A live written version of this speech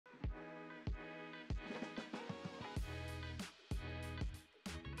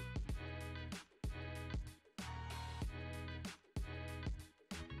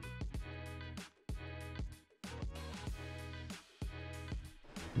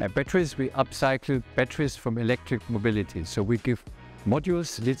At Betteries, we upcycle batteries from electric mobility. So we give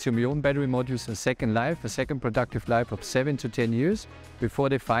modules, lithium-ion battery modules, a second life, a second productive life of 7 to 10 years before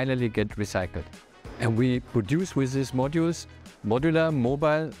they finally get recycled. And we produce with these modules modular,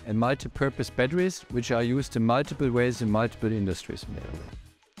 mobile and multi-purpose batteries, which are used in multiple ways in multiple industries.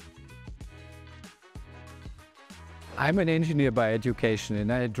 I'm an engineer by education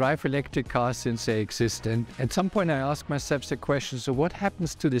and I drive electric cars since they exist. And at some point I ask myself the question, so what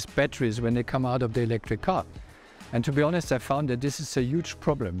happens to these batteries when they come out of the electric car? And to be honest, I found that this is a huge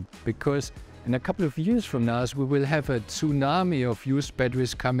problem because in a couple of years from now, we will have a tsunami of used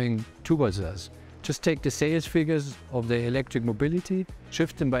batteries coming towards us. Just take the sales figures of the electric mobility,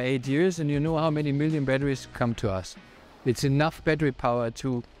 shift them by 8 years, and you know how many million batteries come to us. It's enough battery power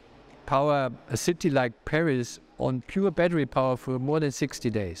to power a city like Paris on pure battery power for more than 60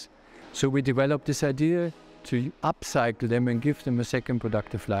 days. So we developed this idea to upcycle them and give them a second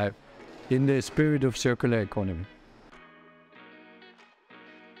productive life in the spirit of circular economy.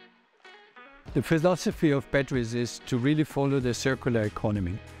 The philosophy of batteries is to really follow the circular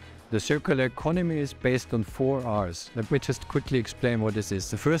economy. The circular economy is based on 4 R's. Let me just quickly explain what this is.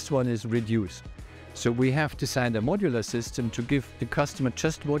 The first one is reduce. So we have designed a modular system to give the customer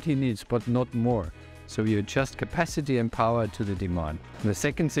just what he needs, but not more. So you adjust capacity and power to the demand. And the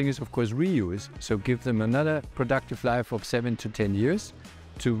second thing is, of course, reuse. So give them another productive life of 7 to 10 years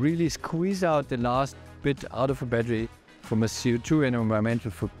to really squeeze out the last bit out of a battery from a CO2 and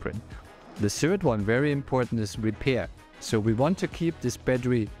environmental footprint. The third one, very important, is repair. So we want to keep this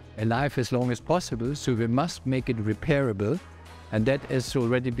battery alive as long as possible, so we must make it repairable, and that has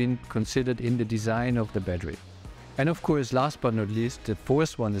already been considered in the design of the battery. And of course, last but not least, the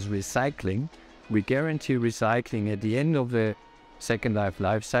fourth one is recycling. We guarantee recycling at the end of the second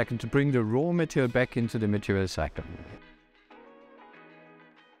life cycle to bring the raw material back into the material cycle.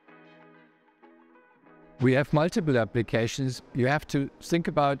 We have multiple applications. You have to think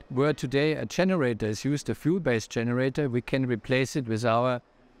about where today a generator is used, a fuel-based generator, we can replace it with our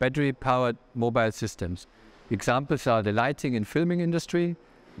battery-powered mobile systems. Examples are the lighting and filming industry,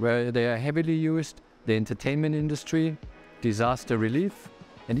 where they are heavily used, the entertainment industry, disaster relief,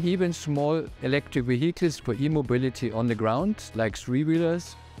 and even small electric vehicles for e-mobility on the ground, like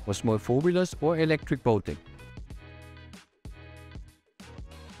 3-wheelers or small 4-wheelers or electric boating.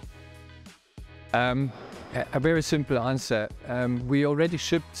 A very simple answer. We already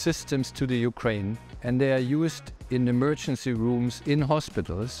shipped systems to the Ukraine and they are used in emergency rooms in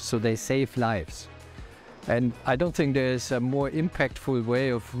hospitals, so they save lives. And I don't think there's a more impactful way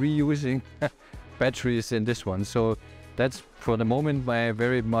of reusing batteries than this one. So that's, for the moment, my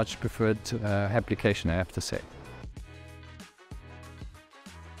very much preferred application, I have to say.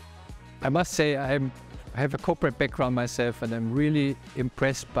 I must say I have a corporate background myself, and I'm really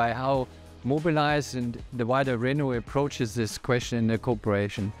impressed by how Mobilize and the wider Renault approaches this question in the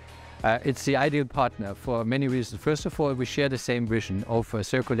cooperation. It's the ideal partner for many reasons. First of all, we share the same vision of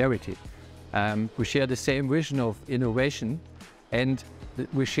circularity. We share the same vision of innovation, and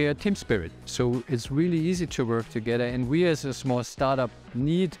we share team spirit. So it's really easy to work together, and we as a small startup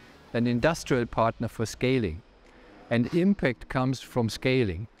need an industrial partner for scaling. And impact comes from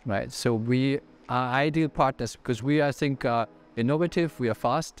scaling, right? So we are ideal partners because we, I think, are innovative, we are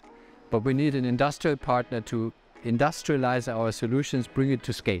fast, but we need an industrial partner to industrialize our solutions, bring it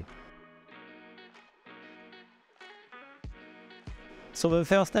to scale. So the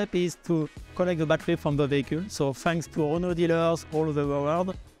first step is to collect the battery from the vehicle. So thanks to Renault dealers all over the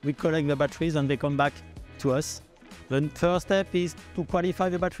world, we collect the batteries and they come back to us. The first step is to qualify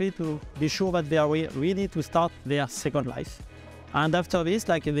the battery to be sure that they are ready to start their second life. And after this,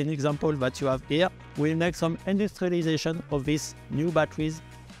 like in the example that you have here, we'll make some industrialization of these new batteries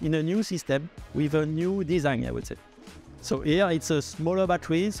in a new system with a new design, I would say. So here it's a smaller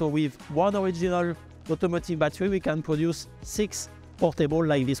battery, so with one original automotive battery we can produce 6 portable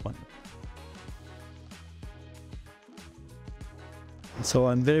like this one. So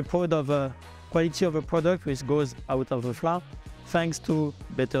I'm very proud of the quality of the product which goes out of the floor, thanks to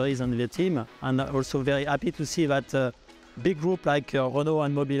Betteries and the team, and also very happy to see that a big group like Renault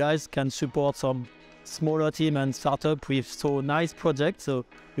and Mobilize can support some smaller team and startup with so nice projects. So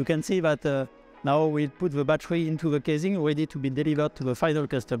you can see that now we put the battery into the casing ready to be delivered to the final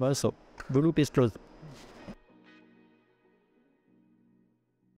customer. So the loop is closed.